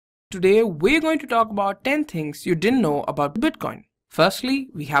Today we're going to talk about 10 things you didn't know about Bitcoin. Firstly,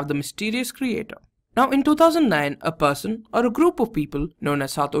 we have the mysterious creator. Now in 2009, a person or a group of people known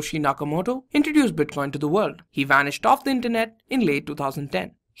as Satoshi Nakamoto introduced Bitcoin to the world. He vanished off the internet in late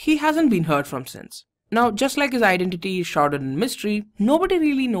 2010. He hasn't been heard from since. Now, just like his identity is shrouded in mystery, nobody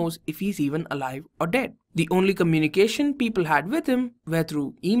really knows if he's even alive or dead. The only communication people had with him were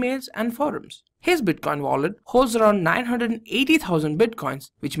through emails and forums. His Bitcoin wallet holds around 980,000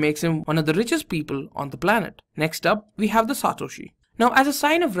 Bitcoins, which makes him one of the richest people on the planet. Next up, we have the Satoshi. Now, as a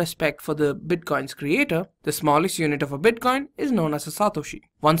sign of respect for the Bitcoin's creator, the smallest unit of a Bitcoin is known as a Satoshi.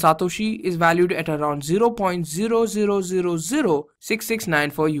 One Satoshi is valued at around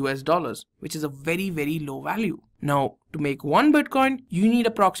 0.000006694 US dollars, which is a very low value. Now, to make one Bitcoin, you need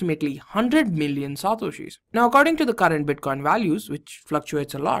approximately 100 million Satoshis. Now, according to the current Bitcoin values, which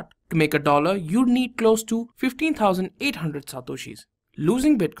fluctuates a lot, to make $1, you'd need close to 15,800 Satoshis.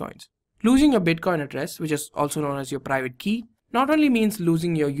 Losing Bitcoins. Losing your Bitcoin address, which is also known as your private key, not only means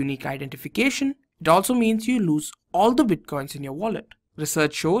losing your unique identification, it also means you lose all the Bitcoins in your wallet.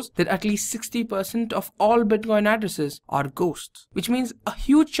 Research shows that at least 60% of all Bitcoin addresses are ghosts, which means a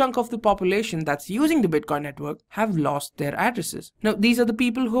huge chunk of the population that's using the Bitcoin network have lost their addresses. Now, these are the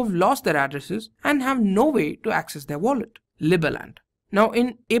people who have lost their addresses and have no way to access their wallet. Liberland. Now,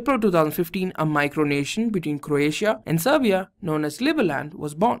 in April 2015, a micronation between Croatia and Serbia known as Liberland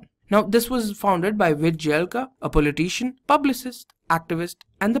was born. Now, this was founded by Vid Jelka, a politician, publicist, activist,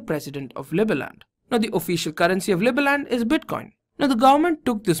 and the president of Liberland. Now, the official currency of Liberland is Bitcoin. Now, the government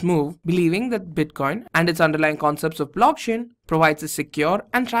took this move believing that Bitcoin and its underlying concepts of blockchain provides a secure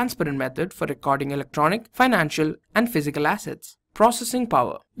and transparent method for recording electronic, financial, and physical assets. Processing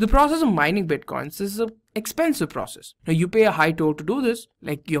power. The process of mining Bitcoins is an expensive process. Now, you pay a high toll to do this,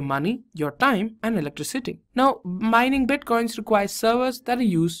 like your money, your time, and electricity. Now, mining Bitcoins requires servers that are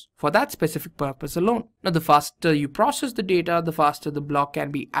used for that specific purpose alone. Now, the faster you process the data, the faster the block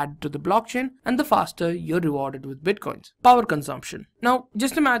can be added to the blockchain, and the faster you're rewarded with Bitcoins. Power consumption. Now,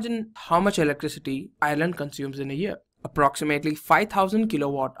 just imagine how much electricity Ireland consumes in a year. Approximately 5,000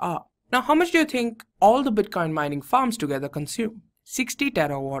 kilowatt hour. Now, how much do you think all the Bitcoin mining farms together consume? 60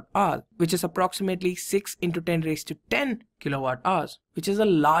 terawatt hours, which is approximately 6 into 10 raised to 10 kilowatt hours, which is a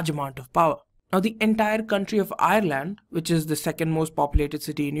large amount of power. Now, the entire country of Ireland, which is the second most populated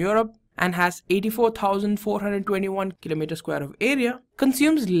city in Europe and has 84,421 kilometers square of area,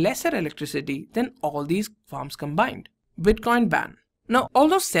 consumes lesser electricity than all these farms combined. Bitcoin ban. Now,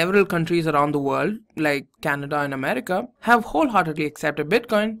 although several countries around the world, like Canada and America, have wholeheartedly accepted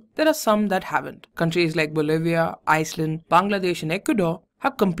Bitcoin, there are some that haven't. Countries like Bolivia, Iceland, Bangladesh, and Ecuador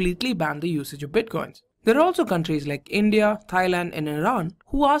have completely banned the usage of Bitcoins. There are also countries like India, Thailand, and Iran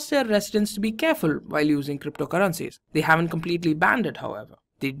who ask their residents to be careful while using cryptocurrencies. They haven't completely banned it, however.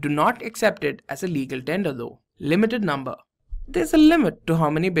 They do not accept it as a legal tender though. Limited number. There's a limit to how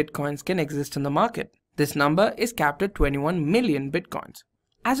many Bitcoins can exist in the market. This number is capped at 21 million Bitcoins.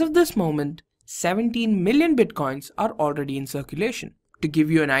 As of this moment, 17 million Bitcoins are already in circulation. To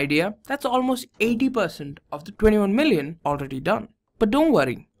give you an idea, that's almost 80% of the 21 million already done. But don't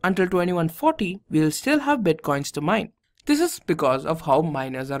worry, until 2140, we'll still have Bitcoins to mine. This is because of how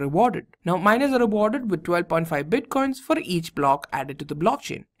miners are rewarded. Now, miners are rewarded with 12.5 Bitcoins for each block added to the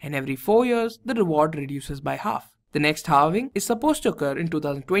blockchain, and every 4 years, the reward reduces by half. The next halving is supposed to occur in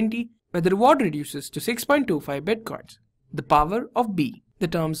 2020, where the reward reduces to 6.25 Bitcoins. The power of B. The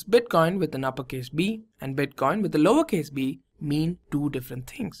terms Bitcoin with an uppercase B and Bitcoin with a lowercase b mean two different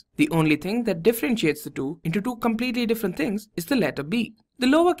things. The only thing that differentiates the two into two completely different things is the letter B. The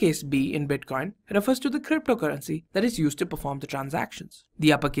lowercase b in Bitcoin refers to the cryptocurrency that is used to perform the transactions.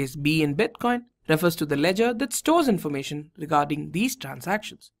 The uppercase B in Bitcoin refers to the ledger that stores information regarding these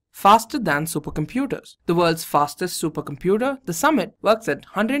transactions. Faster than supercomputers. The world's fastest supercomputer, the Summit, works at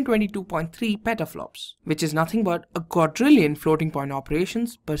 122.3 petaflops, which is nothing but a quadrillion floating point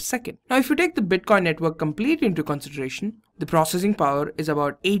operations per second. Now, if you take the Bitcoin network completely into consideration, the processing power is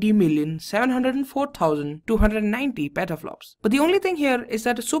about 80,704,290 petaflops. But the only thing here is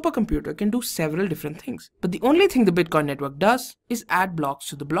that a supercomputer can do several different things. But the only thing the Bitcoin network does is add blocks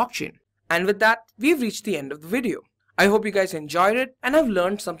to the blockchain. And with that, we've reached the end of the video. I hope you guys enjoyed it and have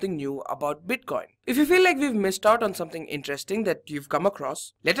learned something new about Bitcoin. If you feel like we've missed out on something interesting that you've come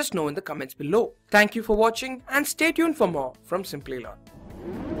across, let us know in the comments below. Thank you for watching and stay tuned for more from Simplilearn.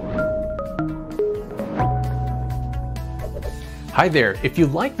 Hi there, if you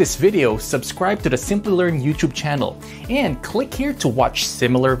like this video, subscribe to the Simplilearn YouTube channel and click here to watch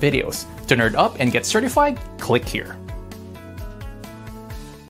similar videos. To nerd up and get certified, click here.